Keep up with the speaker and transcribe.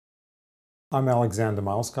I'm Alexander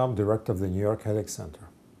Mauskop, director of the New York Headache Center.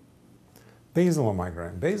 Basilar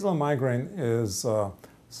migraine. Basilar migraine is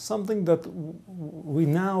something that we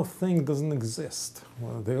now think doesn't exist.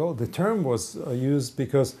 The term was used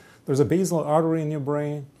because there's a basilar artery in your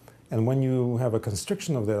brain, and when you have a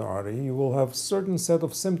constriction of that artery, you will have certain set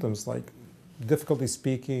of symptoms like difficulty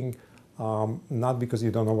speaking, not because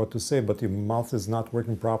you don't know what to say, but your mouth is not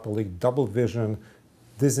working properly, double vision,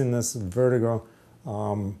 dizziness, vertigo,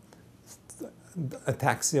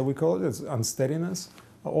 ataxia, we call it, it's unsteadiness.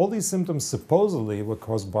 All these symptoms supposedly were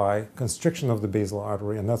caused by constriction of the basilar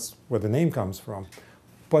artery, and that's where the name comes from.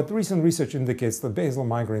 But recent research indicates that basilar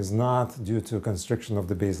migraine is not due to constriction of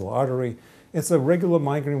the basilar artery. It's a regular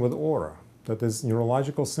migraine with aura. That is,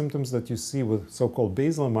 neurological symptoms that you see with so-called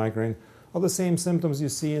basilar migraine are the same symptoms you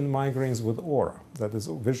see in migraines with aura. That is,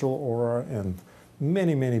 visual aura, and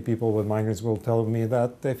many people with migraines will tell me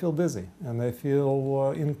that they feel dizzy and they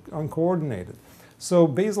feel uncoordinated. So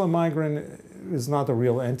basilar migraine is not a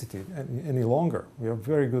real entity any longer. We have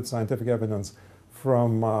very good scientific evidence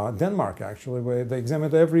from Denmark, actually, where they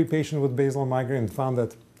examined every patient with basilar migraine and found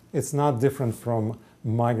that it's not different from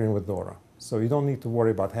migraine with aura. So you don't need to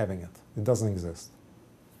worry about having it. It doesn't exist.